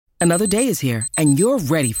Another day is here, and you're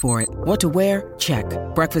ready for it. What to wear? Check.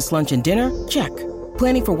 Breakfast, lunch, and dinner? Check.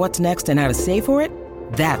 Planning for what's next and how to save for it?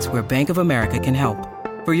 That's where Bank of America can help.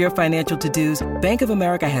 For your financial to-dos, Bank of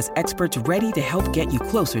America has experts ready to help get you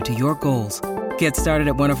closer to your goals. Get started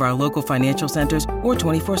at one of our local financial centers or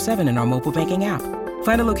 24/7 in our mobile banking app.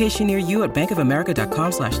 Find a location near you at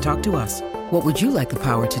bankofamerica.com/talktous. What would you like the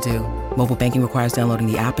power to do? Mobile banking requires downloading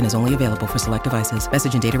the app and is only available for select devices.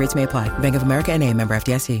 Message and data rates may apply. Bank of America N.A., member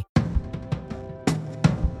FDIC.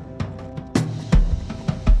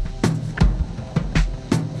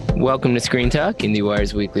 Welcome to Screen Talk,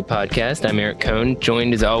 IndieWire's weekly podcast. I'm Eric Cohn,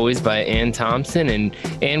 joined as always by Ann Thompson.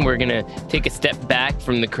 And we're going to take a step back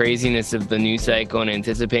from the craziness of the news cycle and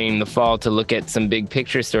anticipating the fall to look at some big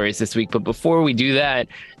picture stories this week. But before we do that,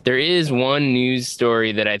 there is one news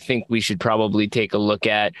story that I think we should probably take a look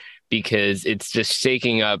at because it's just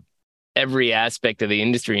shaking up every aspect of the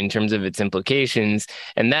industry in terms of its implications.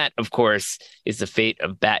 And that, of course, is the fate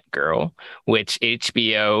of Batgirl, which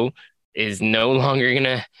HBO is no longer going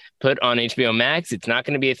to put on HBO Max. It's not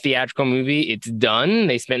going to be a theatrical movie. It's done.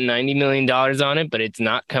 They spent $90 million on it, but it's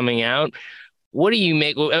not coming out. What do you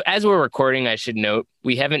make? As we're recording, I should note,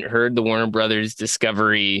 we haven't heard the Warner Brothers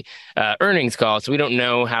Discovery earnings call, so we don't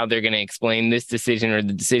know how they're going to explain this decision or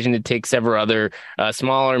the decision to take several other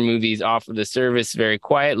smaller movies off of the service very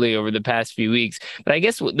quietly over the past few weeks. But I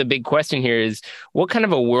guess the big question here is, what kind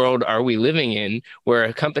of a world are we living in where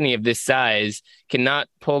a company of this size cannot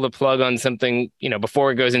pull the plug on something,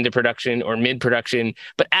 before it goes into production or mid-production,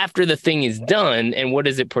 but after the thing is done, and what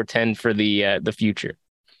does it portend for the future?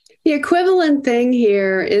 The equivalent thing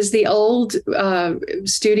here is the old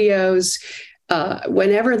studios,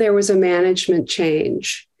 whenever there was a management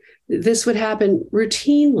change, this would happen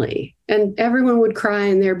routinely, and everyone would cry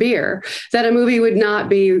in their beer that a movie would not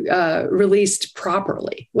be released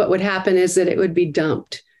properly. What would happen is that it would be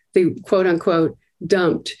dumped, the quote unquote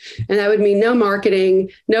dumped. And that would mean no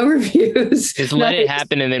marketing, no reviews. Just let it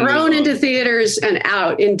happen and then thrown into theaters and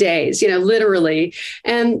out in days, literally.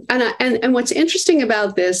 And what's interesting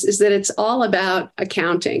about this is that it's all about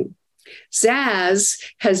accounting. Zaz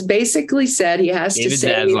has basically said he has to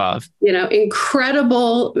save,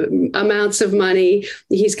 incredible amounts of money.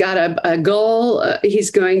 He's got a goal.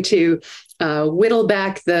 He's going to whittle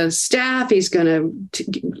back the staff. He's going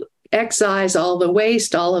to excise all the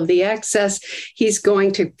waste, all of the excess. He's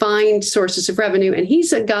going to find sources of revenue. And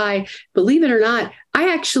he's a guy, believe it or not,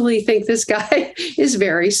 I actually think this guy is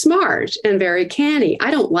very smart and very canny. I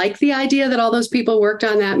don't like the idea that all those people worked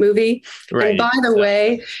on that movie. Right. And by the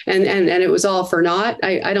way, and it was all for naught.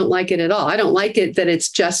 I don't like it at all. I don't like it that it's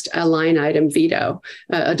just a line item veto,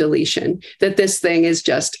 a deletion, that this thing is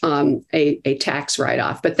just a tax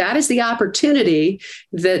write-off. But that is the opportunity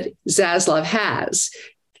that Zaslav has.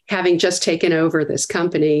 Having just taken over this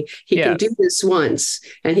company, he can do this once,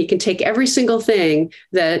 and he can take every single thing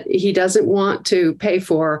that he doesn't want to pay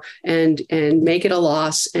for and make it a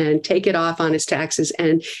loss and take it off on his taxes,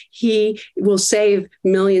 and he will save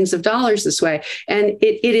millions of dollars this way. And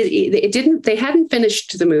they hadn't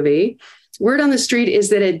finished the movie. Word on the street is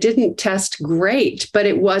that it didn't test great, but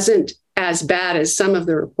it wasn't as bad as some of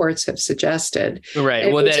the reports have suggested.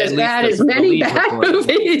 Right. Well, as bad as many bad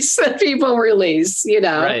movies that people release,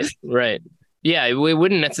 Right. Yeah, it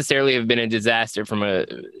wouldn't necessarily have been a disaster from a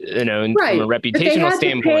from a reputational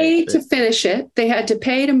standpoint. They had to pay to finish it. They had to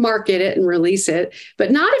pay to market it and release it,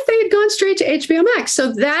 but not if they had gone straight to HBO Max.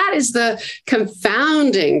 So that is the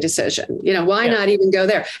confounding decision. Why not even go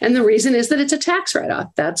there? And the reason is that it's a tax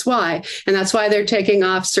write-off. That's why, and that's why they're taking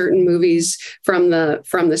off certain movies from the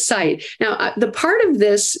site. Now, the part of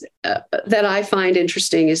this that I find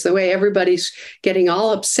interesting is the way everybody's getting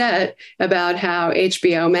all upset about how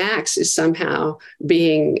HBO Max is somehow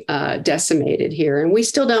being decimated here. And we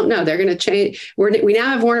still don't know. They're going to change. We now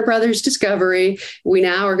have Warner Brothers Discovery. We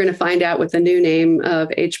now are going to find out what the new name of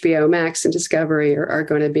HBO Max and Discovery are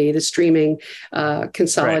going to be, the streaming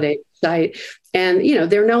consolidated site. And,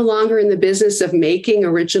 they're no longer in the business of making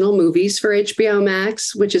original movies for HBO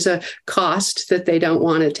Max, which is a cost that they don't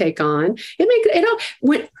want to take on.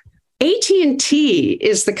 AT&T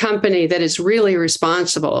is the company that is really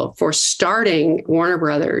responsible for starting Warner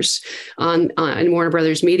Brothers and Warner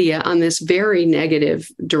Brothers Media on this very negative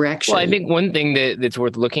direction. Well, I think one thing that's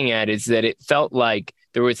worth looking at is that it felt like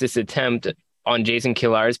there was this attempt on Jason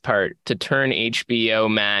Killar's part to turn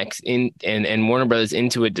HBO Max and Warner Brothers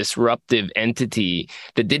into a disruptive entity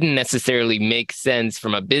that didn't necessarily make sense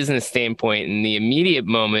from a business standpoint in the immediate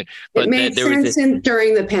moment. But it made sense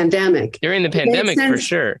during the pandemic. During the pandemic, for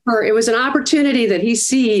sure. It was an opportunity that he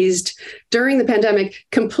seized during the pandemic,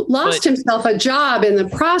 lost himself a job in the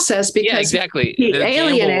process because he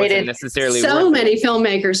alienated so many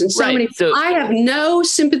filmmakers and so many. So I have no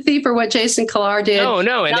sympathy for what Jason Killar did. No,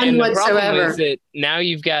 none whatsoever. Is that now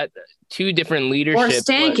you've got two different leadership. Or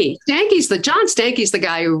Stanky. John Stanky's the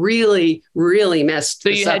guy who really, really messed. So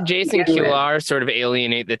you had Jason Killar sort of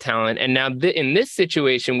alienate the talent, and now in this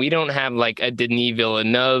situation, we don't have like a Denis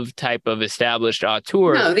Villeneuve type of established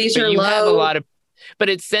auteur. No, these are low. Have a lot of. But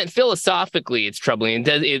it's philosophically, it's troubling.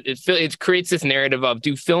 It creates this narrative of,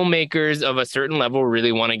 do filmmakers of a certain level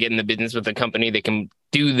really want to get in the business with a company that can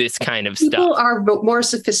do this kind of stuff? People are more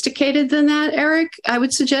sophisticated than that, Eric, I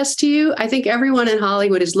would suggest to you. I think everyone in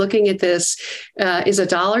Hollywood is looking at this as a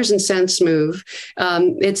dollars and cents move.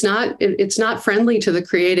 It's not friendly to the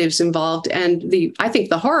creatives involved. And I think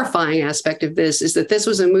the horrifying aspect of this is that this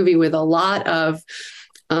was a movie with a lot of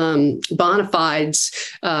bona fides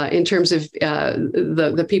in terms of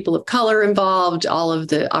the people of color involved, all of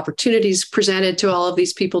the opportunities presented to all of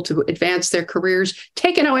these people to advance their careers,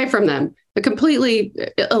 taken away from them, completely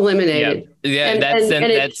eliminated. Yeah,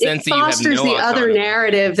 it fosters the other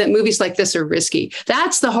narrative that movies like this are risky.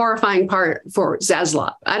 That's the horrifying part for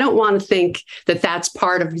Zaslav. I don't want to think that that's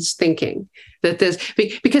part of his thinking. Because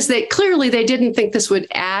they didn't think this would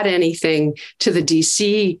add anything to the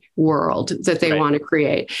DC world that they want to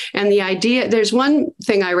create. And the idea, there's one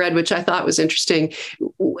thing I read, which I thought was interesting.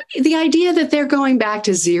 The idea that they're going back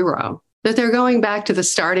to zero, that they're going back to the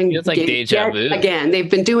starting. It's like deja vu. Again, they've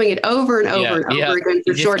been doing it over and over and over again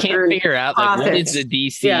for short term. Can't figure out like what is the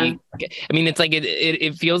DC. Yeah. I mean, it's like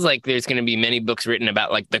it feels like there's going to be many books written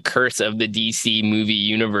about like the curse of the DC movie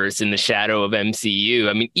universe in the shadow of MCU.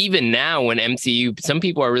 I mean, even now when MCU, some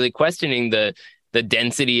people are really questioning the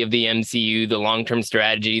density of the MCU, the long-term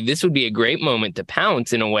strategy. This would be a great moment to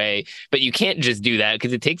pounce in a way, but you can't just do that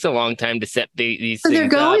because it takes a long time to set these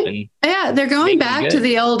things up. They're going back to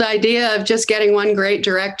the old idea of just getting one great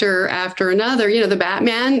director after another. The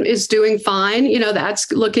Batman is doing fine.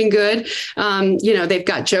 That's looking good. They've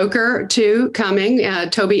got Joker 2 coming,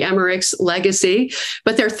 Toby Emmerich's legacy,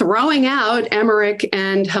 but they're throwing out Emmerich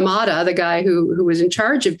and Hamada, the guy who was in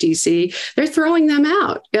charge of DC. They're throwing them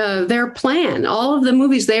out. Their plan, all of the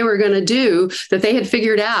movies they were going to do that they had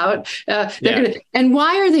figured out. And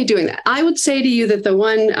why are they doing that? I would say to you that the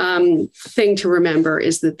one thing to remember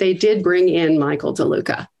is that they did bring in Michael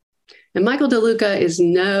DeLuca. And Michael DeLuca is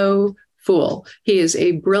no fool. He is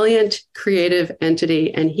a brilliant creative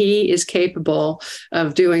entity, and he is capable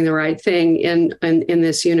of doing the right thing in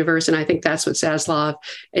this universe. And I think that's what Zaslav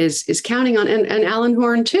is counting on. And Alan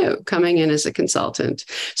Horn, too, coming in as a consultant.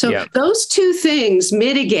 So those two things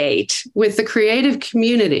mitigate with the creative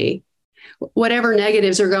community whatever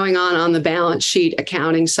negatives are going on the balance sheet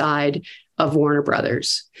accounting side of Warner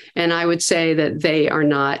Brothers. And I would say that they are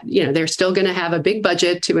not, they're still going to have a big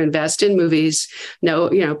budget to invest in movies.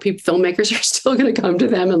 Filmmakers are still going to come to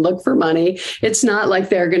them and look for money. It's not like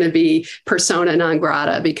they're going to be persona non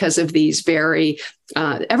grata because of these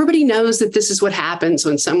everybody knows that this is what happens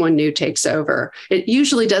when someone new takes over. It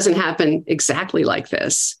usually doesn't happen exactly like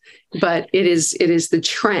this, but it is the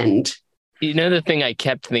trend. The thing I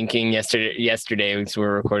kept thinking yesterday, because we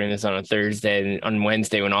were recording this on a Thursday, and on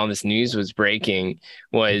Wednesday when all this news was breaking,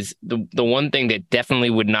 was the one thing that definitely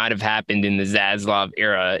would not have happened in the Zaslav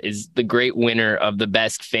era is the great winner of the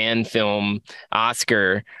best fan film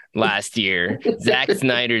Oscar last year, Zack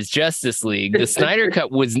Snyder's Justice League. The Snyder Cut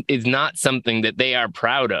is not something that they are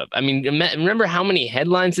proud of. I mean, remember how many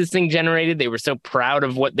headlines this thing generated? They were so proud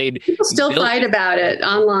of what they'd People still built. Fight about it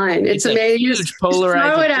online. It's amazing. Huge polarizing.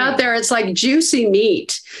 Just throw it out there. It's like juicy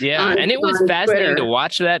meat. Yeah, and it was fascinating to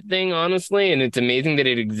watch that thing, honestly, and it's amazing that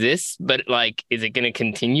it exists, but like, is it going to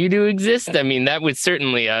continue to exist? I mean, that was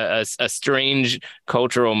certainly a strange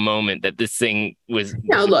cultural moment that this thing was.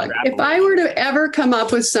 Now, look, if I were to ever come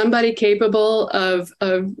up with somebody capable of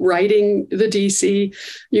writing the DC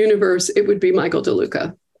universe, it would be Michael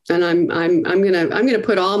DeLuca. And I'm gonna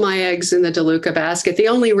put all my eggs in the DeLuca basket. The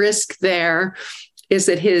only risk there is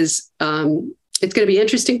that his it's going to be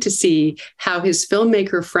interesting to see how his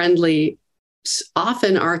filmmaker friendly,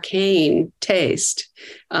 often arcane taste,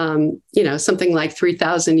 something like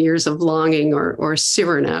 3,000 Years of Longing or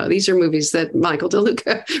Cyrano. These are movies that Michael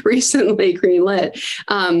DeLuca recently greenlit,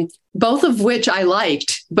 both of which I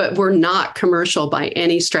liked but were not commercial by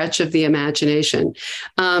any stretch of the imagination.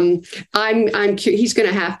 He's going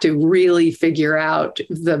to have to really figure out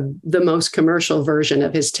the most commercial version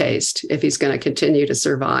of his taste if he's going to continue to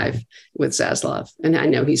survive with Zaslav. And I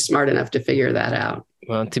know he's smart enough to figure that out.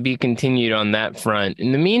 Well, to be continued on that front.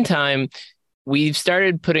 In the meantime, we've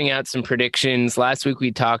started putting out some predictions. Last week,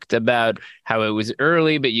 we talked about how it was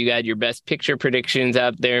early, but you got your best picture predictions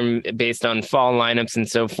out there based on fall lineups and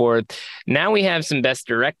so forth. Now we have some best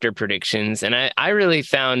director predictions. And I really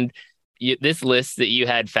found this list that you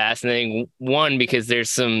had fascinating. One, because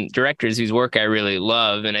there's some directors whose work I really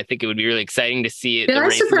love, and I think it would be really exciting to see it. Did I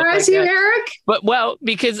surprise you, Eric? But well,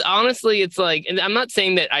 because honestly, it's like, and I'm not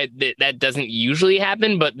saying that that doesn't usually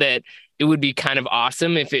happen, but that it would be kind of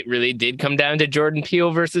awesome if it really did come down to Jordan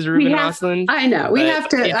Peele versus Ruben Östlund. I know. We have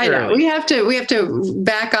to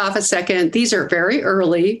back off a second. These are very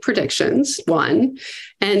early predictions, one.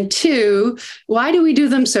 And two, why do we do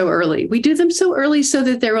them so early? We do them so early so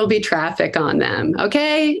that there will be traffic on them.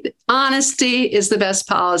 Okay. Honesty is the best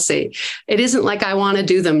policy. It isn't like I want to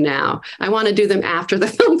do them now. I want to do them after the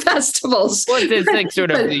film festivals. Well, it's like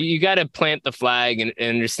sort of, you got to plant the flag and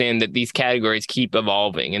understand that these categories keep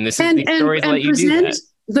evolving. And these stories let you do that.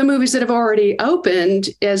 The movies that have already opened,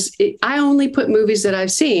 I only put movies that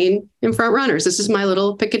I've seen in front runners. This is my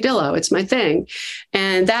little picadillo. It's my thing.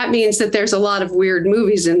 And that means that there's a lot of weird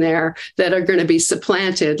movies in there that are going to be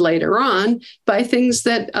supplanted later on by things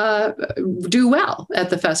that do well at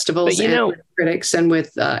the festivals with critics and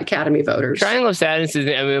with Academy voters. Triangle of Sadness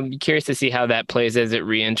I'm curious to see how that plays as it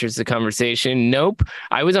re-enters the conversation. Nope.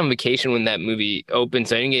 I was on vacation when that movie opened,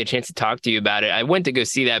 so I didn't get a chance to talk to you about it. I went to go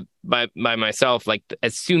see that by myself, like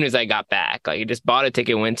as soon as I got back. Like I just bought a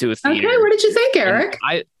ticket, went to a theater. Okay, what did you think, Eric?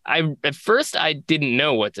 I at first I didn't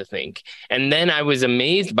know what to think. And then I was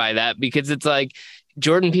amazed by that because it's like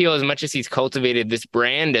Jordan Peele, as much as he's cultivated this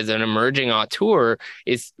brand as an emerging auteur,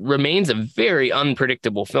 remains a very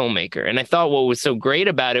unpredictable filmmaker. And I thought what was so great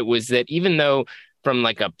about it was that even though from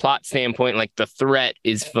like a plot standpoint, like the threat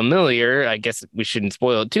is familiar, I guess we shouldn't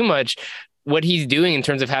spoil it too much, what he's doing in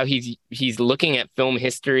terms of how he's looking at film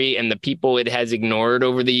history and the people it has ignored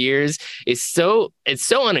over the years it's so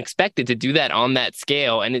unexpected to do that on that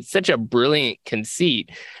scale. And it's such a brilliant conceit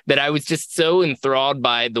that I was just so enthralled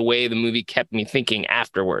by the way the movie kept me thinking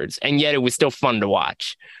afterwards. And yet it was still fun to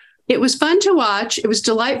watch. It was fun to watch. It was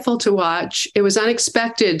delightful to watch. It was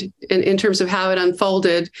unexpected in terms of how it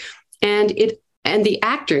unfolded. And the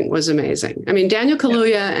acting was amazing. I mean, Daniel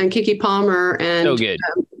Kaluuya and Keke Palmer and so good.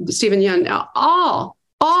 Stephen Yeun,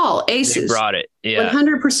 all aces. They brought it,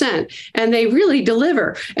 100%, and they really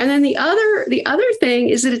deliver. And then the other thing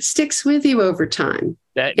is that it sticks with you over time.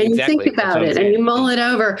 You think about it and you mull it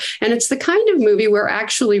over. And it's the kind of movie where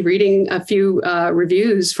actually reading a few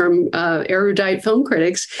reviews from erudite film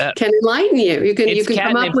critics can enlighten you. You can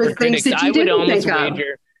come up with things that you didn't think of.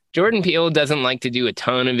 Jordan Peele doesn't like to do a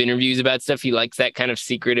ton of interviews about stuff. He likes that kind of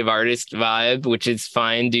secretive artist vibe, which is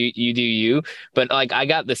fine. Do you. But like, I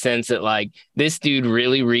got the sense that like this dude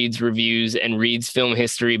really reads reviews and reads film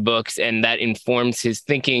history books, and that informs his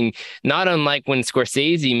thinking, not unlike when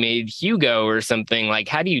Scorsese made Hugo or something. Like,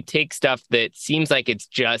 how do you take stuff that seems like it's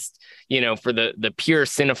just, for the pure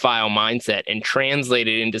cinephile mindset and translate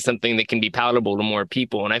it into something that can be palatable to more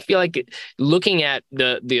people? And I feel like looking at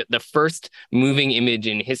the first moving image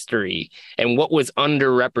in history and what was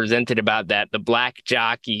underrepresented about that, the black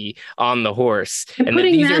jockey on the horse, and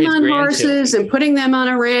putting them on horses and putting them on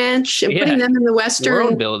a ranch and putting them in the Western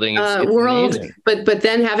world building world, but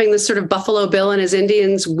then having this sort of Buffalo Bill and his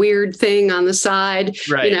Indians weird thing on the side,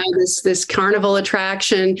 right. This carnival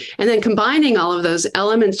attraction, and then combining all of those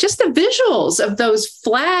elements, just the visuals of those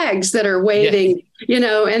flags that are waving.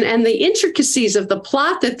 And the intricacies of the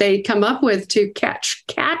plot that they come up with to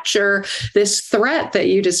capture this threat that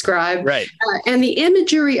you described, right? And the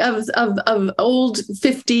imagery of old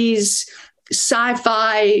 50s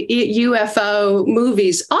sci-fi UFO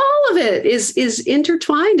movies, all of it is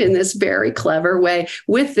intertwined in this very clever way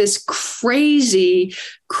with this crazy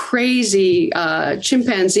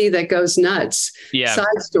chimpanzee that goes nuts side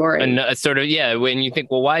story. And sort of, when you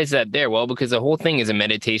think, well, why is that there? Well, because the whole thing is a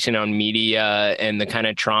meditation on media and the kind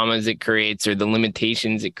of traumas it creates or the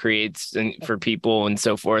limitations it creates for people and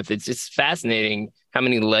so forth. It's just fascinating how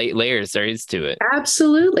many layers there is to it.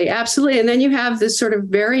 Absolutely. And then you have this sort of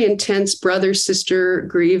very intense brother-sister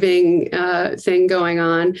grieving thing going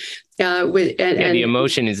on. And the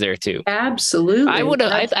emotion is there too. Absolutely.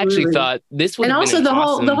 I actually thought this would. And also the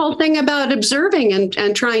whole thing about observing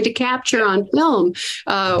and trying to capture on film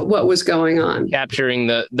what was going on, capturing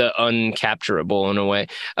the uncapturable in a way.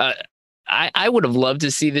 I would have loved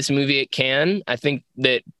to see this movie at Cannes. I think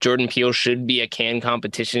that Jordan Peele should be a Cannes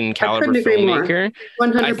competition caliber filmmaker.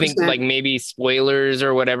 100%. I think like maybe spoilers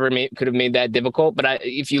or whatever could have made that difficult. But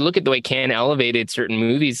if you look at the way Cannes elevated certain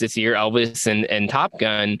movies this year, Elvis and Top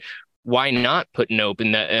Gun, why not put Nope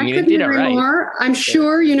in that? I mean, it did all right. More. I'm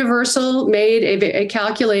sure Universal made a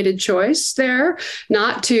calculated choice there,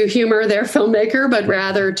 not to humor their filmmaker, but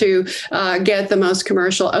rather to get the most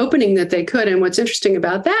commercial opening that they could. And what's interesting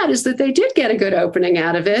about that is that they did get a good opening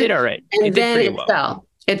out of it. It did all right. And then it fell.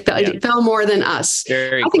 It fell more than Us.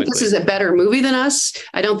 I think this is a better movie than Us.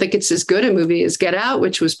 I don't think it's as good a movie as Get Out,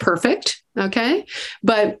 which was perfect. Okay.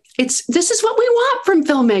 But this is what we want from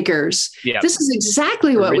filmmakers. Yep. This is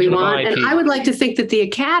exactly what we want. IP. And I would like to think that the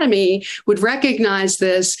Academy would recognize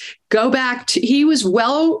this, go back to, he was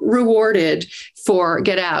well rewarded for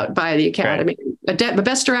Get Out by the Academy. Right. A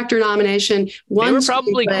Best Director nomination. They were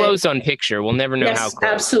probably close on picture. We'll never know how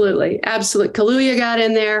close. Absolutely. Kaluuya got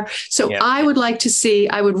in there. So I would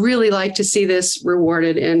really like to see this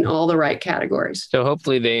rewarded in all the right categories. So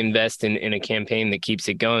hopefully they invest in a campaign that keeps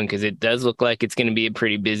it going, because it does look like it's going to be a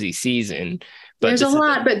pretty busy season. But there's a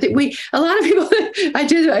lot of people. I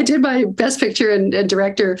did my Best Picture and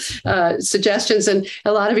Director suggestions, and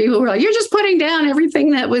a lot of people were like, "You're just putting down everything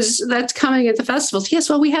that's coming at the festivals." Yes,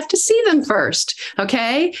 well, we have to see them first.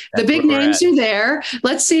 Okay, the big names are there.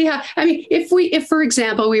 Let's see how. I mean, if for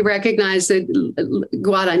example we recognize that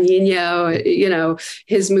Guadagnino,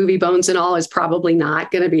 his movie Bones and All is probably not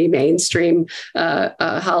going to be mainstream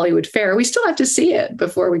Hollywood fare, we still have to see it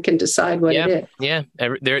before we can decide what it is. Yeah,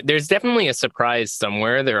 there's definitely a surprise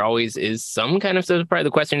somewhere. There always is some kind of surprise. The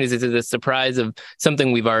question is it a surprise of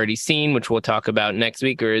something we've already seen, which we'll talk about next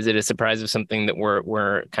week, or is it a surprise of something that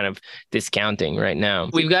we're kind of discounting right now?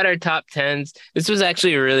 We've got our top 10s. This was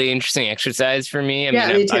actually a really interesting exercise for me. I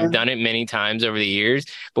mean, I've done it many times over the years,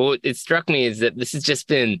 but what it struck me is that this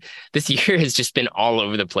year has just been all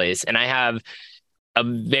over the place, and I have a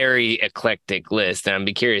very eclectic list, and I'd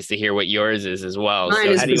be curious to hear what yours is as well. Mine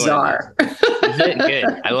is bizarre. Is it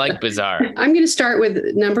good? I like bizarre. I'm going to start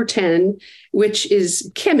with number 10, which is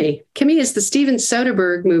Kimmy. Kimmy is the Steven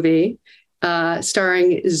Soderbergh movie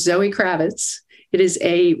starring Zoe Kravitz. It is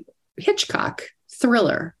a Hitchcock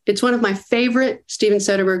thriller. It's one of my favorite Steven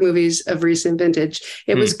Soderbergh movies of recent vintage.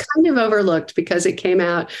 It was kind of overlooked because it came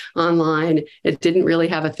out online. It didn't really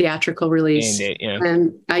have a theatrical release.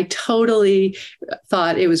 And I totally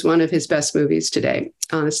thought it was one of his best movies today.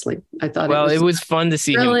 Honestly, I thought it was fun to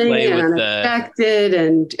see him play with unexpected,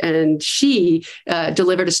 and she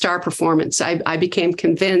delivered a star performance. I became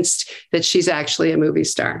convinced that she's actually a movie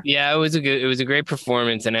star. Yeah, it was a great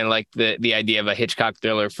performance, and I like the idea of a Hitchcock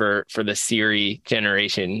thriller for the Siri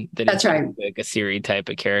generation. That's right, like a Siri type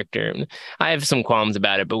of character. I have some qualms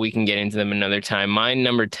about it, but we can get into them another time. My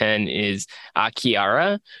number 10 is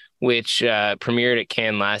Akiara, which premiered at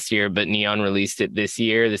Cannes last year, but Neon released it this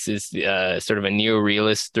year. This is sort of a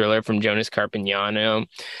neo-realist thriller from Jonas Carpignano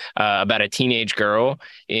about a teenage girl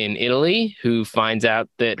in Italy who finds out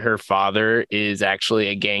that her father is actually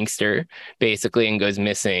a gangster, basically, and goes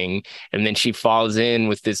missing. And then she falls in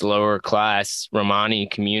with this lower-class Romani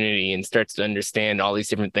community and starts to understand all these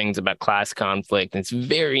different things about class conflict. And it's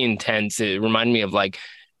very intense. It reminded me of like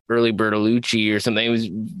early Bertolucci or something. It was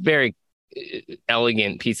very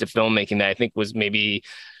elegant piece of filmmaking that I think was maybe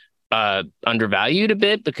undervalued a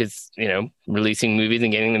bit, because releasing movies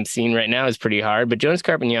and getting them seen right now is pretty hard. But Jonas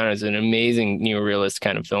Carpignano is an amazing neorealist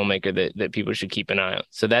kind of filmmaker that people should keep an eye on.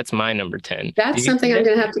 So that's my number 10. That's something I'm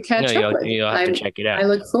going to have to catch up with. You'll have to check it out. I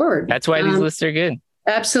look forward. That's why these lists are good.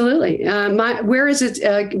 Absolutely. Where is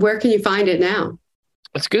it? Where can you find it now?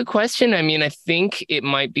 It's a good question. I mean, I think it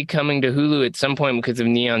might be coming to Hulu at some point because of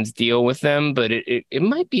Neon's deal with them, but it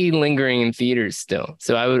might be lingering in theaters still.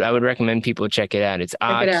 So I would recommend people check it out. It's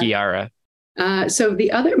Akiara. So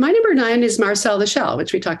my number 9 is Marcel the Shell,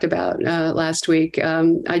 which we talked about last week.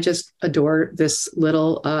 I just adore this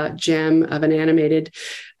little gem of an animated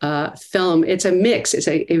film. It's a mix. It's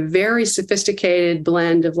a very sophisticated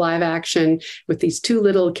blend of live action with these two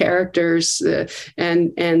little characters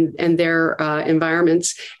and their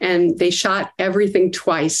environments. And they shot everything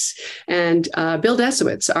twice. And Bill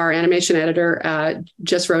Desowitz, our animation editor,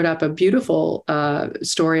 just wrote up a beautiful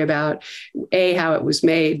story about A, how it was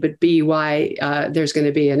made, but B, why there's going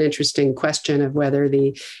to be an interesting question of whether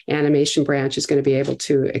the animation branch is going to be able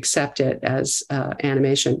to accept it as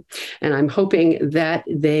animation. And I'm hoping that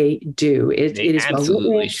they do. It is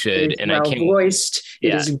absolutely well should, and well voiced.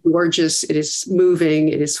 It is gorgeous. It is moving.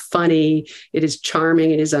 It is funny. It is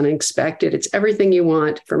charming. It is unexpected. It's everything you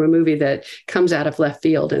want from a movie that comes out of left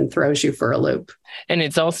field and throws you for a loop. And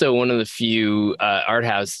it's also one of the few art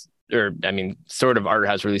house or I mean, sort of art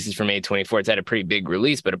house releases from A24. It's had a pretty big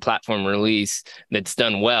release, but a platform release that's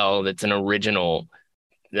done well, that's an original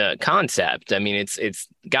concept. I mean, it's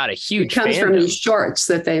got a huge It comes fandom from these shorts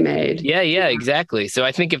that they made. Yeah, exactly. So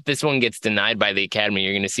I think if this one gets denied by the Academy,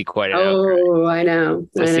 you're going to see quite an outcry. Oh, I know.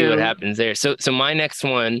 We'll see what happens there. So my next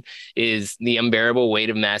one is The Unbearable Weight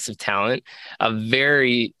of Massive Talent, a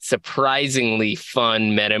very surprisingly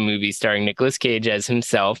fun meta movie starring Nicolas Cage as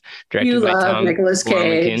himself, directed by Tom Nicolas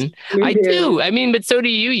Cage. I do. I mean, but so do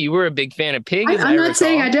you. You were a big fan of Pig. I'm not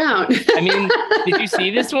saying I don't. I mean, did you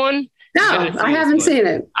see this one? No, I haven't seen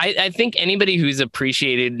it. I think anybody who's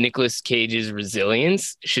appreciated Nicolas Cage's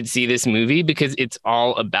resilience should see this movie because it's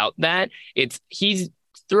all about that. He's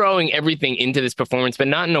throwing everything into this performance, but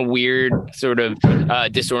not in a weird sort of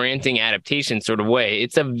disorienting adaptation sort of way.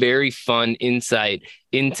 It's a very fun insight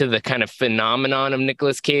into the kind of phenomenon of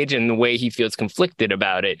Nicolas Cage and the way he feels conflicted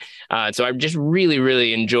about it. So I've just really,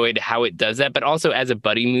 really enjoyed how it does that, but also as a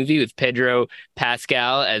buddy movie with Pedro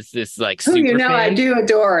Pascal as this like super fan. I do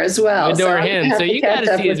adore as well. I adore him. So you got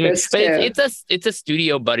to see his movie. But it's a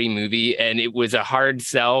studio buddy movie, and it was a hard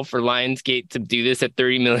sell for Lionsgate to do this at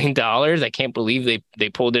 $30 million. I can't believe they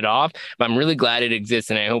pulled it off, but I'm really glad it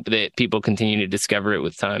exists, and I hope that people continue to discover it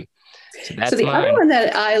with time. So the other one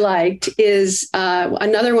that I liked is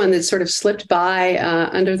another one that sort of slipped by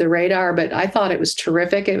under the radar, but I thought it was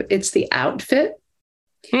terrific. It's The Outfit.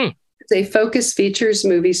 It's a Focus Features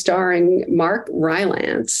movie starring Mark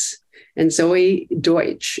Rylance and Zoe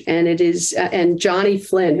Deutsch, and it is and Johnny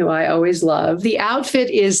Flynn, who I always love. The Outfit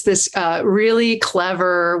is this really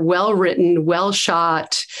clever, well-written,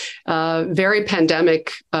 well-shot, very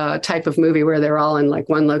pandemic type of movie where they're all in like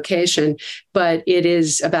one location. But it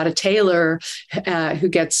is about a tailor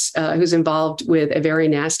who's involved with a very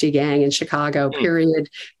nasty gang in Chicago. Period.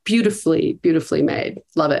 Beautifully made.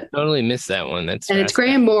 Love it. Totally missed that one. It's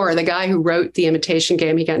Graham Moore, the guy who wrote The Imitation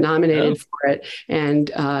Game. He got nominated for it, and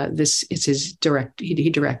this is his He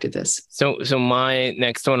directed this. So my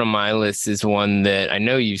next one on my list is one that I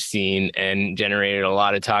know you've seen and generated a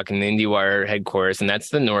lot of talk in the IndieWire headquarters, and that's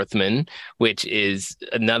The Northman, which is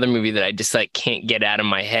another movie that I just like can't get out of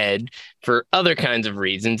my head for other kinds of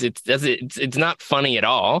reasons. It's not funny at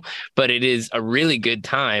all, but it is a really good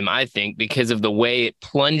time, I think, because of the way it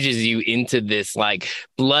plunges you into this like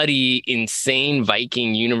bloody, insane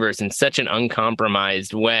Viking universe in such an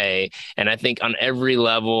uncompromised way. And I think on every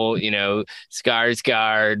level,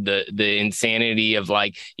 Skarsgård, the insanity of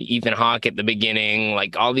like Ethan Hawke at the beginning,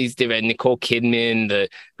 like all these different Nicole Kidman, the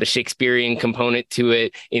Shakespearean component to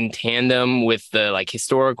it in tandem with the like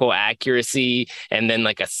historical accuracy and then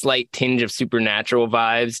like a slight tinge of supernatural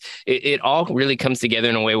vibes. It all really comes together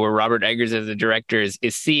in a way where Robert Eggers as a director is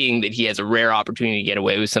seeing that he has a rare opportunity to get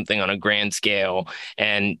away with something on a grand scale.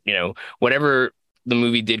 And, whatever the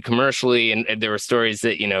movie did commercially, and there were stories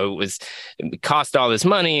that, it cost all this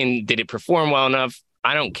money, and did it perform well enough?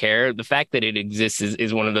 I don't care. The fact that it exists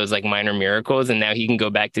is one of those like minor miracles, and now he can go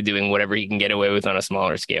back to doing whatever he can get away with on a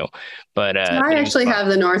smaller scale. But I actually have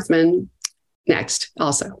The Northman next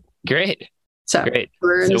also. Great. So great.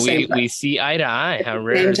 We're in we see eye to eye. How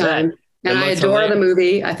rare is that? And I adore the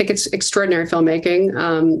movie. I think it's extraordinary filmmaking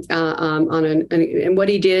and what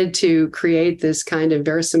he did to create this kind of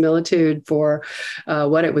verisimilitude for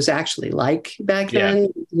what it was actually like back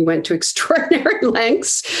then. He went to extraordinary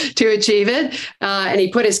lengths to achieve it. And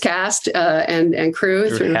he put his cast and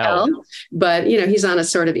crew through hell. But, he's on a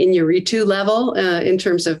sort of Iñárritu level in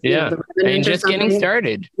terms of the and just getting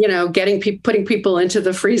started. Putting people into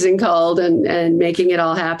the freezing cold and making it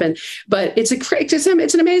all happen. But it's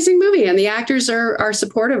an amazing movie. And the actors are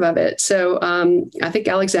supportive of it. So I think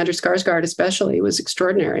Alexander Skarsgård especially was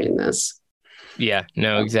extraordinary in this. Yeah,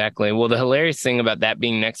 no, exactly. Well, the hilarious thing about that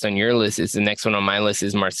being next on your list is the next one on my list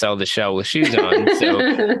is Marcel the Shell with shoes on.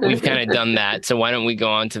 So we've kind of done that. So why don't we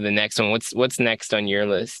go on to the next one? What's next on your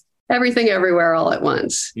list? Everything Everywhere All at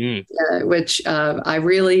Once, which I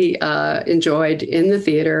really enjoyed in the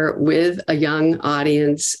theater with a young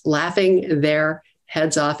audience, laughing their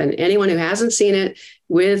heads off. And anyone who hasn't seen it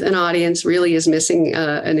with an audience really is missing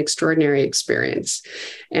an extraordinary experience.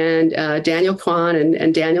 And Daniel Kwan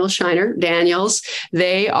and Daniel Shiner, Daniels,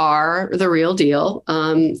 they are the real deal.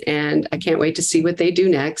 And I can't wait to see what they do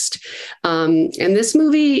next. And this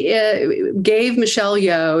movie gave Michelle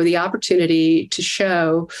Yeoh the opportunity to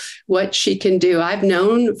show what she can do. I've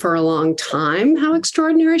known for a long time how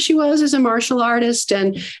extraordinary she was as a martial artist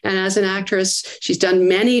and as an actress. She's done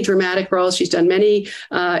many dramatic roles. She's done many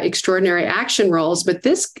extraordinary action roles, but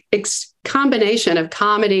this combination of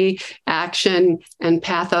comedy, action, and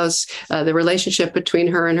pathos. The relationship between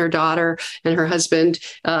her and her daughter and her husband,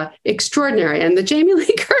 extraordinary. And the Jamie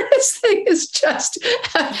Lee Curtis thing is just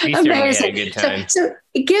amazing. Had a good time. So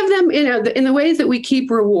give them, in the ways that we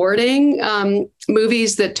keep rewarding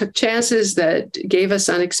movies that took chances, that gave us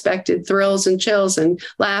unexpected thrills and chills and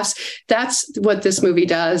laughs. That's what this movie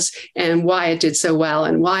does, and why it did so well,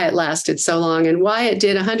 and why it lasted so long, and why it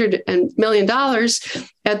did $100 million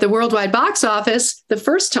at the worldwide box office the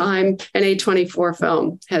first time an A24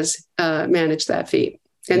 film has managed that feat.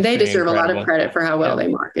 And they deserve a lot of credit for how well they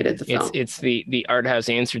marketed the film. It's the art house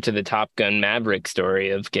answer to the Top Gun Maverick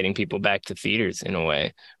story of getting people back to theaters in a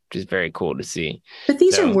way, which is very cool to see. But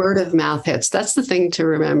these are word of mouth hits. That's the thing to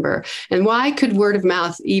remember. And why could word of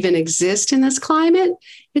mouth even exist in this climate?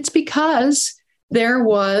 It's because there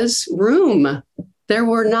was room. There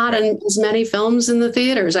were not as many films in the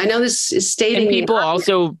theaters. I know this is stating. And people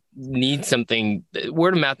also need something.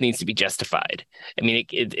 Word of mouth needs to be justified. I mean,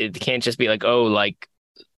 it can't just be like, oh, like,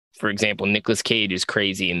 for example, Nicolas Cage is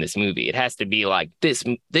crazy in this movie. It has to be like this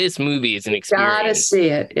movie is an experience. You gotta see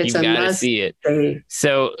it. You've got to see it.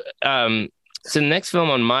 So, so the next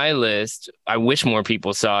film on my list, I wish more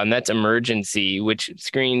people saw, and that's Emergency, which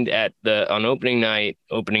screened on opening night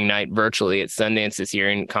virtually at Sundance this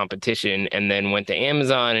year in competition, and then went to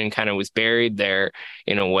Amazon and kind of was buried there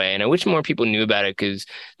in a way. And I wish more people knew about it, because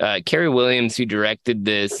Carey Williams, who directed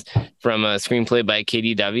this from a screenplay by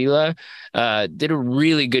Katie Davila, did a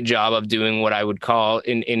really good job of doing what I would call,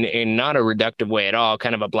 in not a reductive way at all,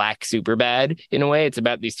 kind of a Black Superbad in a way. It's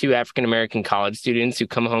about these two African-American college students who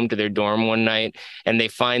come home to their dorm one night and they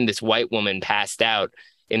find this white woman passed out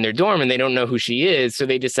in their dorm, and they don't know who she is. So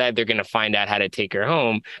they decide they're going to find out how to take her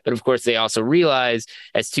home. But of course, they also realize,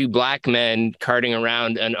 as two Black men carting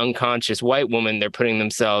around an unconscious white woman, they're putting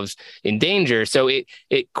themselves in danger. So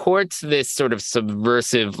it courts this sort of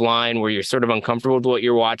subversive line where you're sort of uncomfortable with what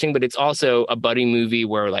you're watching, but it's also a buddy movie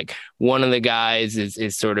where, like, one of the guys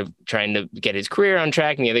is sort of trying to get his career on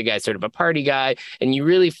track, and the other guy's sort of a party guy. And you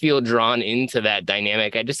really feel drawn into that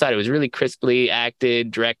dynamic. I just thought it was really crisply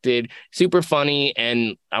acted, directed, super funny,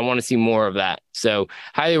 and I want to see more of that. So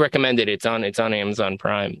highly recommended. It's on Amazon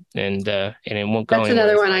Prime, and it won't go. That's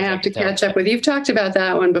another one I have to catch up with. You've talked about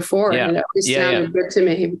that one before. Yeah. And it always sounded good to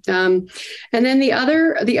me. And then the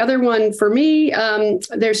other one for me,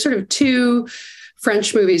 there's sort of two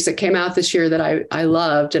French movies that came out this year that I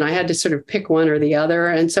loved, and I had to sort of pick one or the other.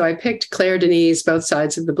 And so I picked Claire Denis' Both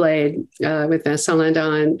Sides of the Blade with Vincent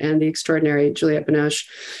Lindon and the extraordinary Juliette Binoche.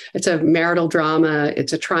 It's a marital drama.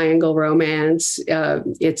 It's a triangle romance.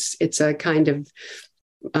 It's a kind of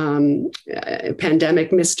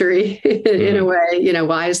pandemic mystery in a way.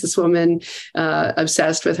 Why is this woman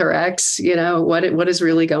obsessed with her ex? What is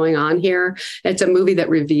really going on here? It's a movie that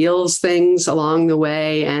reveals things along the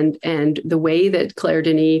way, and the way that Claire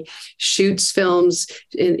Denis shoots films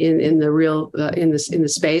in the real in the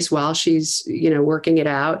space while she's working it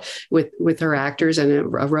out with her actors and a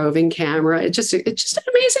roving camera. It's just an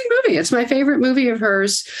amazing movie. It's my favorite movie of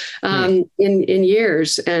hers in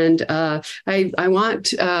years, and I want.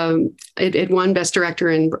 It won Best Director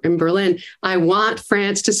in Berlin. I want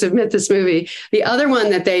France to submit this movie. The other one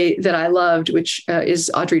that I loved, which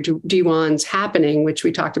is Audrey Diwan's Happening, which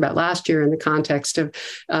we talked about last year in the context of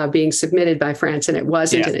being submitted by France, and it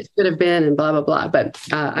wasn't, and it should have been, and blah blah blah. But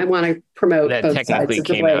I want to promote that Both technically Sides of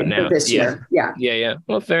the came Blade out now this year. Yeah.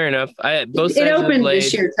 Well, fair enough. Both it Sides of the opened Blade,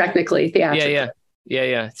 this year technically theatrically.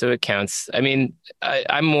 Yeah. So it counts. I mean,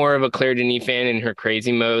 I'm more of a Claire Denis fan in her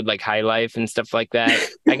crazy mode, like High Life and stuff like that.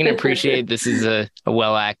 I can appreciate this is a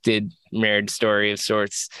well-acted marriage story of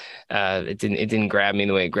sorts. It didn't grab me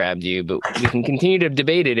the way it grabbed you, but we can continue to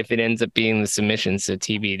debate it if it ends up being the submission. So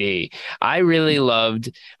TBD. I really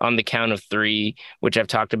loved On the Count of Three, which I've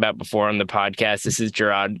talked about before on the podcast. This is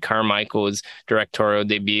Gerard Carmichael's directorial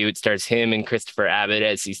debut. It stars him and Christopher Abbott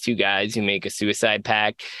as these two guys who make a suicide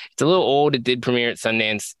pact. It's a little old. It did premiere at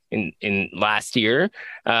Sundance in last year,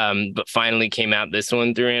 but finally came out this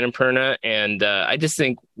one through Annapurna. And I just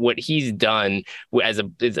think what he's done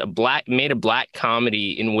made a black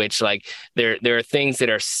comedy in which, like, there are things that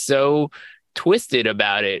are so twisted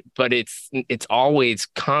about it, but it's always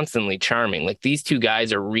constantly charming. Like, these two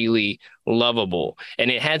guys are really lovable,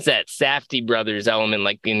 and it has that Safdie brothers element,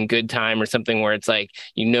 like in Good Time or something, where it's like,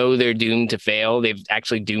 they're doomed to fail. They've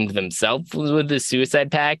actually doomed themselves with the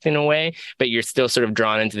suicide pact in a way, but you're still sort of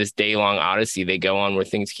drawn into this day-long odyssey they go on where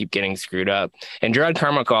things keep getting screwed up. And Gerard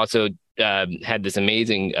Carmichael also had this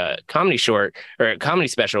amazing comedy short or comedy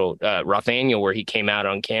special, Rothaniel, where he came out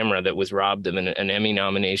on camera that was robbed of an Emmy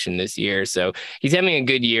nomination this year. So he's having a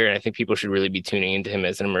good year, and I think people should really be tuning into him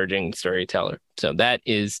as an emerging storyteller. So that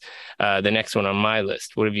is the next one on my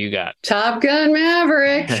list. What have you got? Top Gun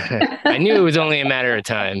Maverick. I knew it was only a matter of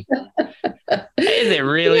time. Is it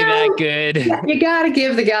really that good? You got to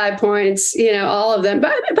give the guy points, all of them.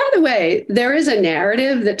 But by the way, there is a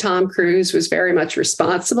narrative that Tom Cruise was very much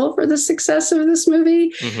responsible for the success of this movie.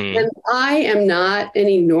 Mm-hmm. And I am not an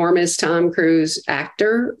enormous Tom Cruise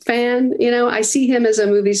actor fan. I see him as a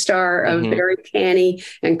movie star of very canny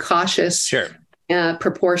and cautious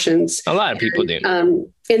proportions. A lot of people do.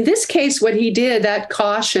 In this case, what he did, that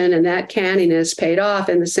caution and that canniness paid off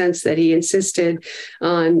in the sense that he insisted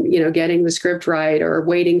on, getting the script right or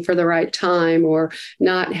waiting for the right time or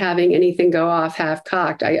not having anything go off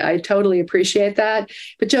half-cocked. I totally appreciate that.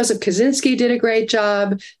 But Joseph Kosinski did a great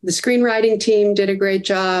job. The screenwriting team did a great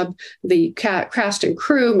job. The cast and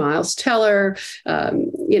crew, Miles Teller,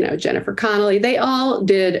 Jennifer Connelly, they all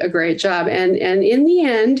did a great job. And in the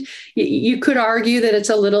end, you could argue that it's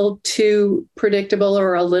a little too predictable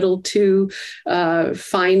or a little too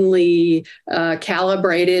finely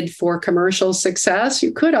calibrated for commercial success.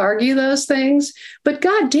 You could argue those things, but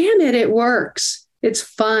God damn it, it works. It's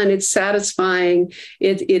fun. It's satisfying.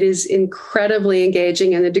 It is incredibly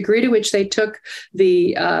engaging, and the degree to which they took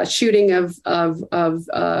the shooting of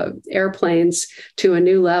airplanes to a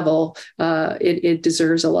new level, it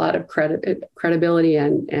deserves a lot of credibility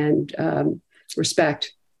and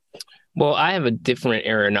respect. Well, I have a different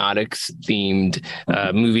aeronautics themed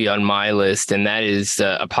movie on my list, and that is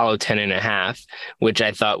Apollo 10.5, which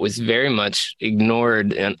I thought was very much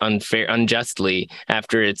ignored and unjustly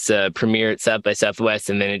after its premiere at South by Southwest,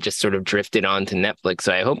 and then it just sort of drifted onto Netflix.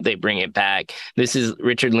 So I hope they bring it back. This is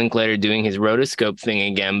Richard Linklater doing his rotoscope thing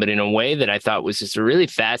again, but in a way that I thought was just a really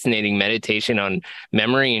fascinating meditation on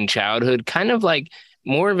memory and childhood, kind of like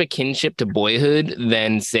more of a kinship to Boyhood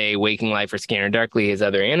than, say, Waking Life or Scanner Darkly, his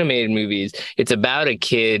other animated movies. It's about a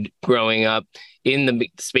kid growing up in the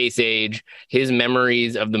space age, his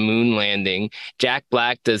memories of the moon landing. Jack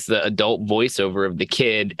Black does the adult voiceover of the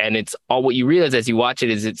kid, and it's all what you realize as you watch it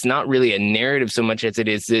is it's not really a narrative so much as it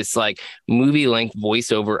is this like movie-length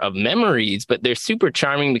voiceover of memories, but they're super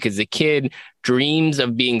charming because the kid dreams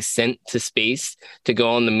of being sent to space to go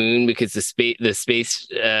on the moon because the space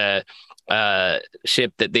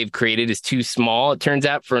ship that they've created is too small, it turns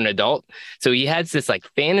out, for an adult. So he has this like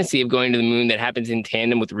fantasy of going to the moon that happens in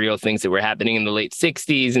tandem with real things that were happening in the late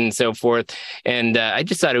 60s and so forth. And I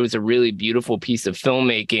just thought it was a really beautiful piece of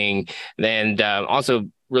filmmaking, and also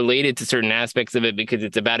related to certain aspects of it because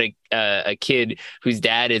it's about a kid whose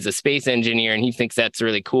dad is a space engineer, and he thinks that's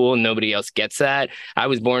really cool and nobody else gets that. I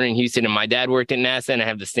was born in Houston and my dad worked at NASA, and I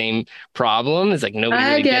have the same problem. It's like nobody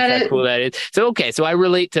really gets how cool that is. So I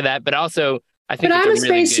relate to that, but also I think I'm a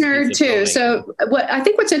space nerd too. So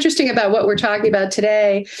what's interesting about what we're talking about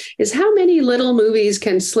today is how many little movies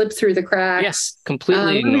can slip through the cracks. Yes,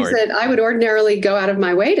 completely ignored. Movies that I would ordinarily go out of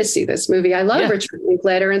my way to see this movie. I love Richard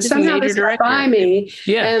Linklater, and somehow this got by me.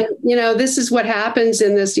 Yeah. And this is what happens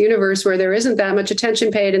in this universe where there isn't that much attention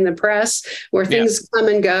paid in the press, where things come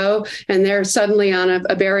and go, and they're suddenly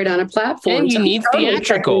buried on a platform. And you need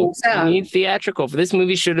theatrical. You need theatrical. This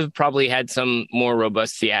movie should have probably had some more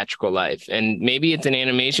robust theatrical life, and maybe it's an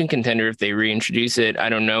animation contender if they reintroduce it. I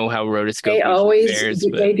don't know how rotoscope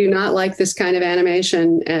they do not like this kind of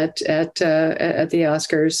animation at the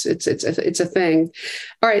Oscars. It's a thing.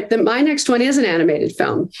 All right, my next one is an animated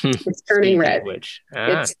film. It's Turning Red.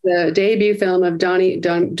 It's the debut film of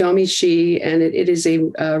Domi Shi, and it is a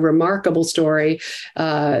remarkable story.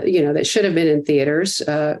 That should have been in theaters.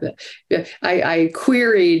 I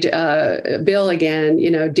queried Bill again.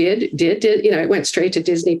 Did it went straight to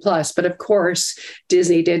Disney Plus, but of course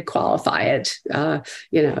Disney did qualify it.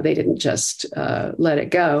 They didn't just let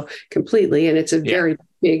it go completely, and it's a very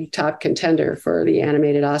big top contender for the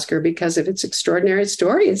animated Oscar because of its extraordinary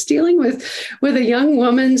story. It's dealing with a young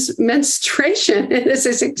woman's menstruation in this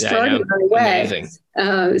extraordinary way. Amazing.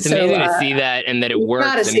 It's amazing to see that and that it works.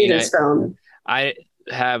 Got to see this film. I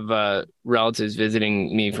have relatives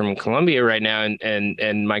visiting me from Colombia right now,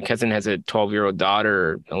 and my cousin has a 12-year-old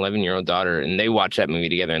daughter, 11-year-old daughter, and they watched that movie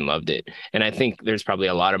together and loved it. And I think there's probably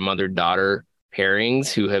a lot of mother-daughter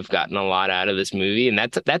pairings who have gotten a lot out of this movie, and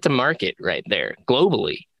that's a market right there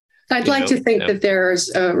globally. I'd like to think that there's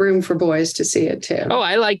room for boys to see it too. Oh,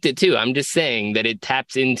 I liked it too. I'm just saying that it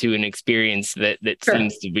taps into an experience that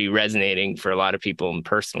seems to be resonating for a lot of people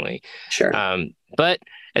personally. Sure. But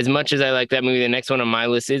as much as I like that movie, the next one on my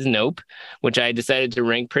list is Nope, which I decided to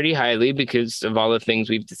rank pretty highly because of all the things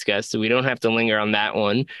we've discussed. So we don't have to linger on that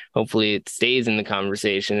one. Hopefully it stays in the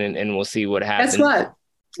conversation and we'll see what happens. Guess what?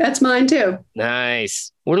 That's mine too.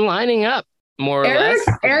 Nice. We're lining up more or Eric,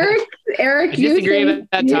 less. Eric, I disagree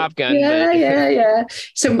about Top Gun. Yeah.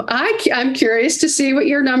 So I'm curious to see what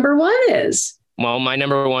your number one is. Well, my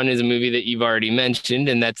number one is a movie that you've already mentioned,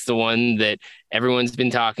 and that's the one that everyone's been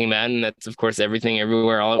talking about, and that's, of course, Everything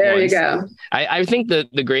Everywhere All at Once. There you go. I think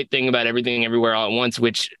the great thing about Everything Everywhere All at Once,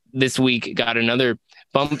 which this week got another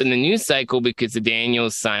bump in the news cycle because the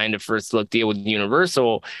Daniels signed a first look deal with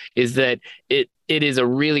Universal, is that it is a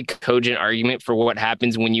really cogent argument for what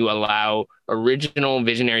happens when you allow original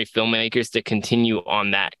visionary filmmakers to continue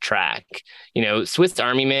on that track. You know, Swiss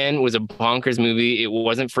Army Man was a bonkers movie. It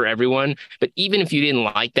wasn't for everyone, but even if you didn't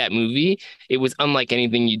like that movie, it was unlike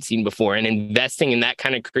anything you'd seen before. And investing in that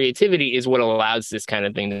kind of creativity is what allows this kind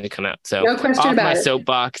of thing to come out. So no question about it.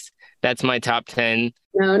 Soapbox, that's my top 10.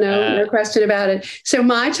 No question about it. So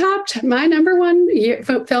my number one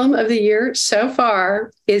film of the year so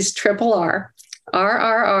far is Triple R.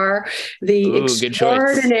 RRR, the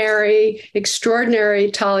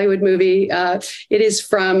extraordinary Tollywood movie. It is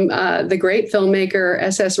from the great filmmaker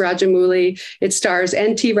S.S. Rajamouli. It stars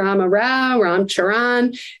N.T. Rama Rao, Ram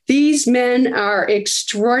Charan. These men are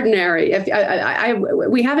extraordinary.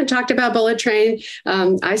 We haven't talked about Bullet Train.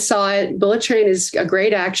 I saw it. Bullet Train is a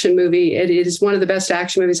great action movie. It is one of the best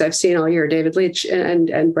action movies I've seen all year. David Leitch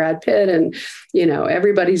and Brad Pitt, and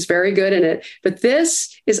everybody's very good in it. But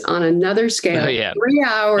this is on another scale. 3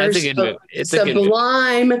 hours of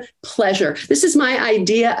sublime pleasure. This is my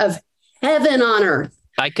idea of heaven on earth.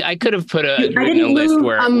 I could have put I didn't move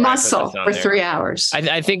a muscle for 3 hours.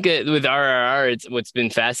 I think with RRR, what's been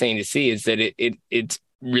fascinating to see is that it's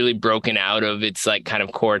really broken out of its like kind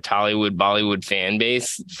of core Tollywood, Bollywood fan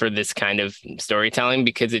base for this kind of storytelling,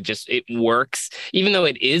 because it works, even though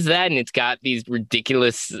it is that, and it's got these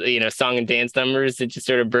ridiculous, song and dance numbers that just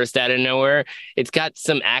sort of burst out of nowhere. It's got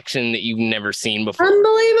some action that you've never seen before.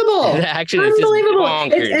 Unbelievable. The action is just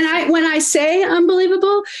bonkers. When I say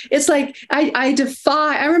unbelievable, it's like I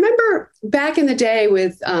remember back in the day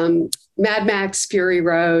with Mad Max Fury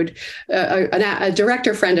Road, a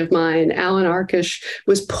director friend of mine, Alan Arkish,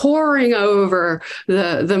 was poring over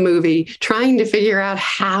the movie, trying to figure out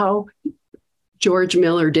how George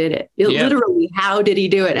Miller did it. Literally, how did he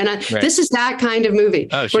do it? And this is that kind of movie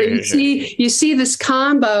where you see this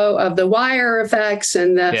combo of the wire effects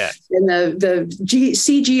and the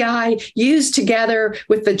CGI used together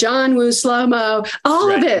with the John Woo slow-mo,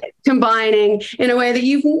 all of it combining in a way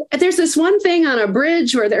that there's this one thing on a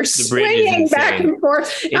bridge where they're swinging back and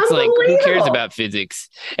forth. It's like, who cares about physics?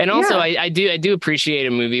 And also I do appreciate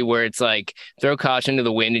a movie where it's like throw caution to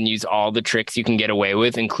the wind and use all the tricks you can get away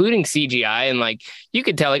with, including CGI. And like, you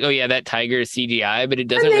could tell, like, oh yeah, that tiger is CGI, but it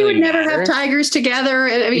doesn't really matter. They would never have tigers together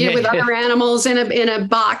with other animals in a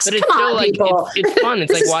box. But it's still like, it's fun.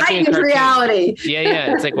 It's like watching a cartoon. Reality.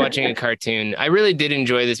 Yeah. It's like watching a cartoon. I really did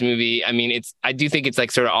enjoy this movie. I mean, I do think it's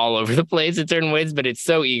like sort of all over the place in certain ways, but it's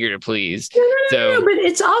so eager to please. No, but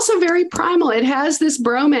it's also very primal. It has this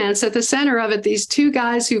bromance at the center of it. These two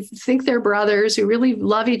guys who think they're brothers, who really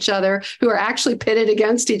love each other, who are actually pitted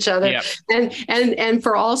against each other, and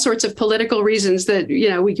for all sorts of political reasons that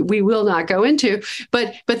we will not go into.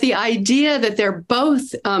 But the idea that they're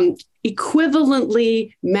both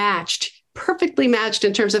equivalently matched, perfectly matched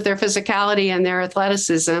in terms of their physicality and their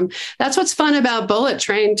athleticism. That's what's fun about Bullet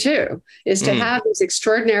Train too, is to have these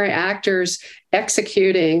extraordinary actors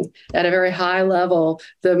executing at a very high level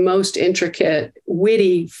the most intricate,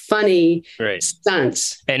 witty, funny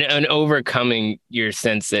stunts. And overcoming your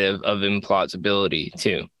sense of implausibility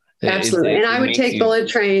too. Absolutely. And I would take Bullet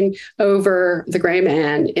Train over The Gray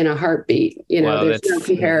Man in a heartbeat. There's no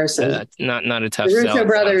comparison. Not a tough sell. The Russo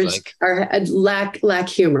brothers are lack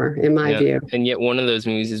humor, in my view. And yet one of those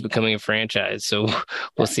movies is becoming a franchise. So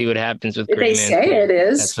we'll see what happens with Gray Man. They say it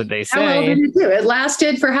is. That's what they say. How well did it do? It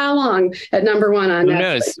lasted for how long at number one on Netflix? Who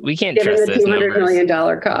knows? We can't trust those numbers. $200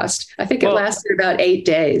 million cost. I think it lasted about 8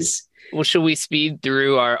 days. Well, should we speed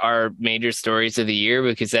through our major stories of the year?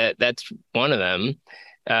 Because that's one of them.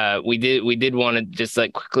 We did want to just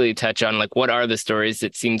like quickly touch on like what are the stories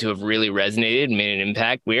that seem to have really resonated and made an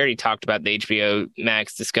impact. We already talked about the HBO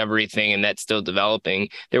Max Discovery thing, and that's still developing.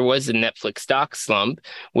 There was the Netflix stock slump,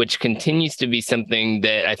 which continues to be something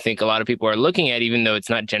that I think a lot of people are looking at, even though it's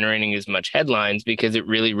not generating as much headlines, because it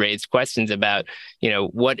really raised questions about,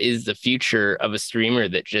 what is the future of a streamer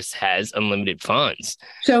that just has unlimited funds.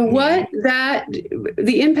 So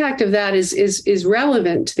the impact of that is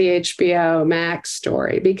relevant to the HBO Max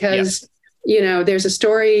story, because there's a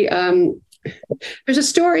story. There's a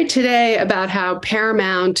story today about how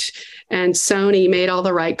Paramount and Sony made all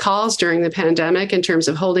the right calls during the pandemic in terms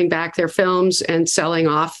of holding back their films and selling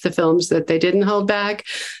off the films that they didn't hold back.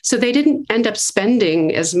 So they didn't end up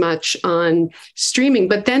spending as much on streaming.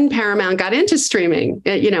 But then Paramount got into streaming,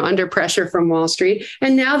 under pressure from Wall Street.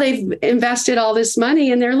 And now they've invested all this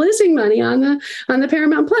money and they're losing money on the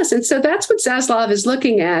Paramount Plus. And so that's what Zaslav is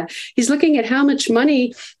looking at. He's looking at how much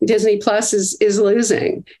money Disney Plus is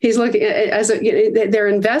losing. He's looking at they're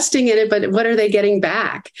investing in it, but what are they getting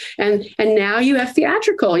back? And now you have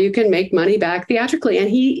theatrical. You can make money back theatrically. And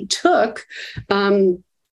he took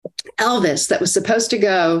Elvis, that was supposed to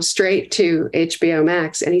go straight to HBO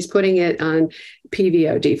Max, and he's putting it on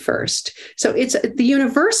PVOD first. So it's the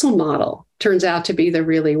Universal model turns out to be the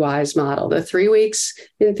really wise model. The 3 weeks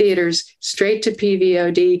in theaters, straight to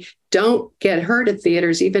PVOD. Don't get hurt at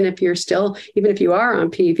theaters, even if you are on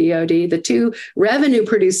PVOD. The two revenue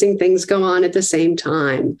producing things go on at the same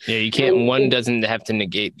time. Yeah, you can't. One doesn't have to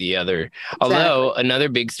negate the other. Exactly. Although another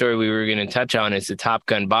big story we were going to touch on is the Top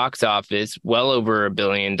Gun box office, well over $1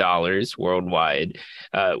 billion worldwide.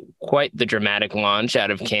 Quite the dramatic launch out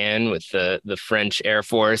of Cannes with the French Air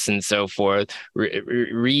Force and so forth,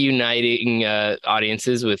 reuniting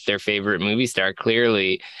audiences with their favorite movie star,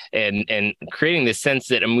 clearly, and creating this sense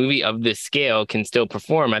that a movie of this scale can still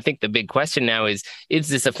perform. I think the big question now is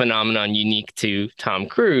this a phenomenon unique to Tom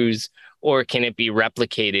Cruise, or can it be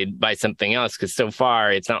replicated by something else? Because so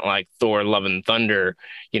far, it's not like Thor: Love and Thunder,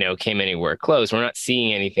 came anywhere close. We're not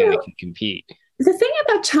seeing anything that can compete. The thing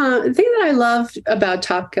that I loved about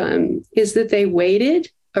Top Gun is that they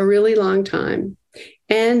waited a really long time,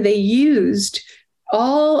 and they used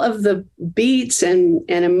all of the beats and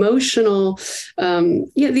emotional,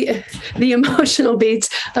 the emotional beats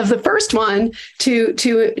of the first one to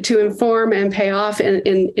inform and pay off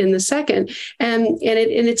in the second, and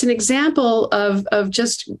it's an example of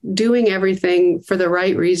just doing everything for the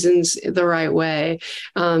right reasons, the right way.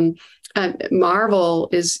 Marvel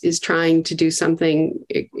is trying to do something,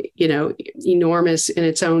 enormous in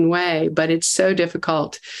its own way, but it's so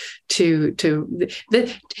difficult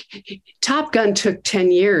the Top Gun took 10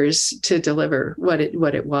 years to deliver what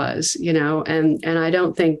it was, and I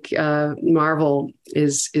don't think Marvel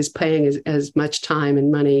is paying as much time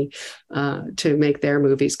and money to make their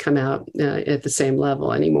movies come out at the same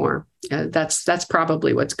level anymore. That's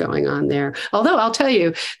probably what's going on there. Although I'll tell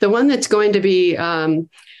you, the one that's going to be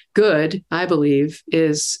good, I believe,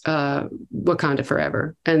 is Wakanda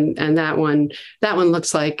Forever, and that one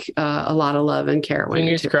looks like a lot of love and care.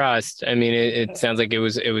 Fingers crossed. I mean, it sounds like it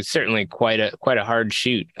was certainly quite a hard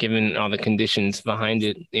shoot given all the conditions behind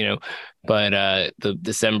it, But the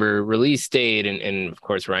December release date and of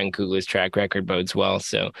course Ryan Coogler's track record bodes well.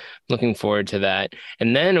 So looking forward to that.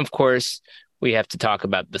 And then of course we have to talk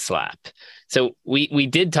about the slap. So we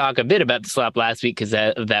did talk a bit about the slap last week because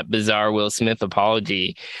of that bizarre Will Smith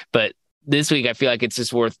apology. But this week, I feel like it's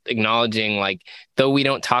just worth acknowledging, like, though we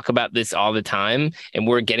don't talk about this all the time and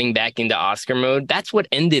we're getting back into Oscar mode, that's what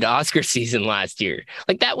ended Oscar season last year.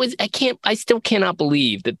 Like that was, I still cannot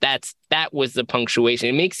believe that was the punctuation.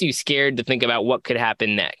 It makes you scared to think about what could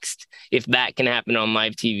happen next if that can happen on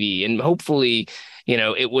live TV. And hopefully,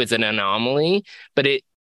 it was an anomaly, but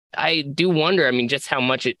I do wonder, just how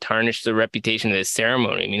much it tarnished the reputation of this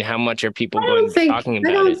ceremony. How much are people talking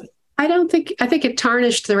about it? I think it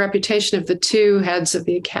tarnished the reputation of the two heads of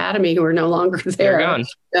the Academy who are no longer there. They're gone.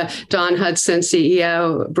 Don Hudson,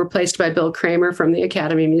 CEO, replaced by Bill Kramer from the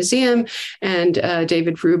Academy Museum, and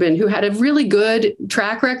David Rubin, who had a really good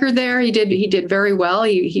track record there. He did very well.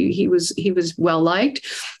 He was well liked.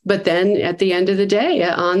 But then at the end of the day,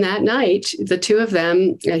 on that night, the two of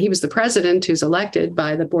them, he was the president who's elected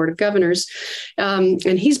by the Board of Governors,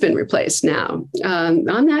 and he's been replaced now. On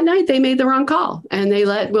that night, they made the wrong call, and they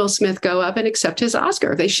let Will Smith go up and accept his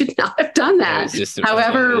Oscar. They should not have done that.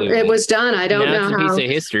 However, it was done. I don't know how. It's a piece of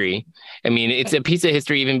history. It's a piece of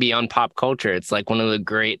history even beyond pop culture. It's like one of the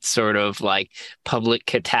great sort of like public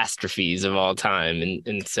catastrophes of all time.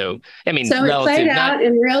 And so, so it played out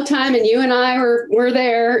in real time, and you and I were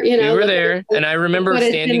there. We were there, and I remember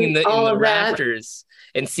standing in the rafters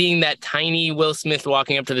and seeing that tiny Will Smith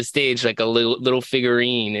walking up to the stage like a little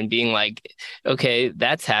figurine and being like, okay,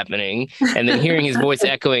 that's happening. And then hearing his voice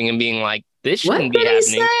echoing and being like, this shouldn't be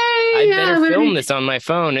happening. I better film this on my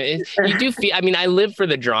phone. You do feel, I mean, I live for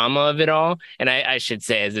the drama of it all. And I should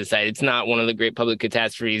say, as a side, it's not one of the great public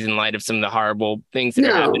catastrophes in light of some of the horrible things that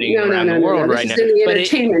are happening around the world right now.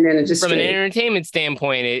 From an entertainment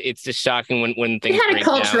standpoint, it's just shocking when things it had a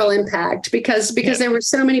cultural impact because there were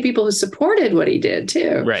so many people who supported what he did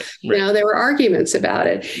too. Right. You know, there were arguments about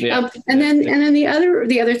it. And then the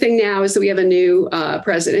other thing now is that we have a new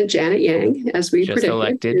president, Janet Yang, as we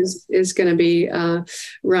predicted, is going to be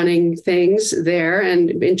running things there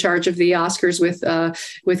and in charge of the Oscars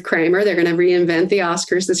with Kramer. They're going to reinvent the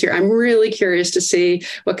Oscars this year. I'm really curious to see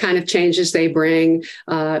what kind of changes they bring.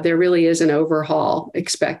 There really is an overhaul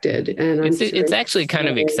expected, and it's actually kind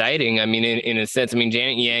of exciting. I mean, in a sense, I mean,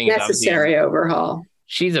 Janet Yang is necessary overhaul.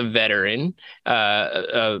 She's a veteran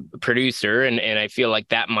a producer, and I feel like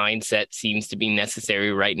that mindset seems to be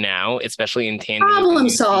necessary right now, especially in tandem. Problem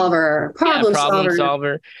solver,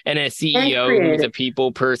 and a CEO who's a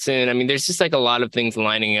people person. I mean, there's just like a lot of things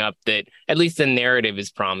lining up that at least the narrative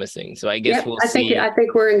is promising. So I guess we'll see. I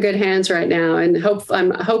think we're in good hands right now, and hope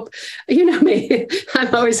you know me.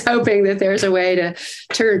 I'm always hoping that there's a way to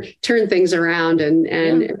turn things around, and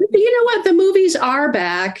you know what, the movies are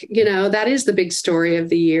back. You know, that is the big story of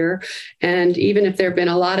the year, and even if there have been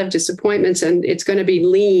a lot of disappointments, and it's going to be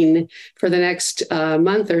lean for the next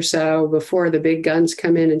month or so before the big guns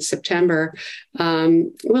come in September,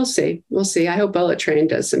 we'll see. I hope Bullet Train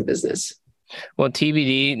does some business. Well,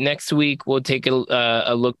 TBD. Next week, we'll take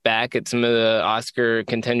a look back at some of the Oscar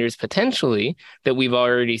contenders potentially that we've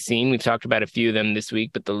already seen. We've talked about a few of them this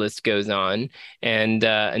week, but the list goes on. And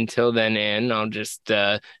until then, Ann, I'll just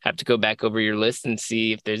have to go back over your list and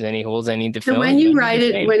see if there's any holes I need to fill. When you write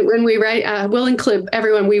it, when we write, we'll include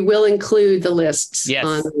everyone. We will include the lists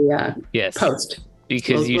on the post.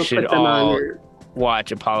 Because you should all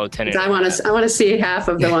watch Apollo 10. I want to see half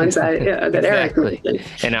of the ones that Eric mentioned.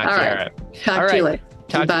 And not all Kara. Right. Talk to you later.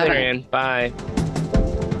 Talk to you later, Ann. Bye.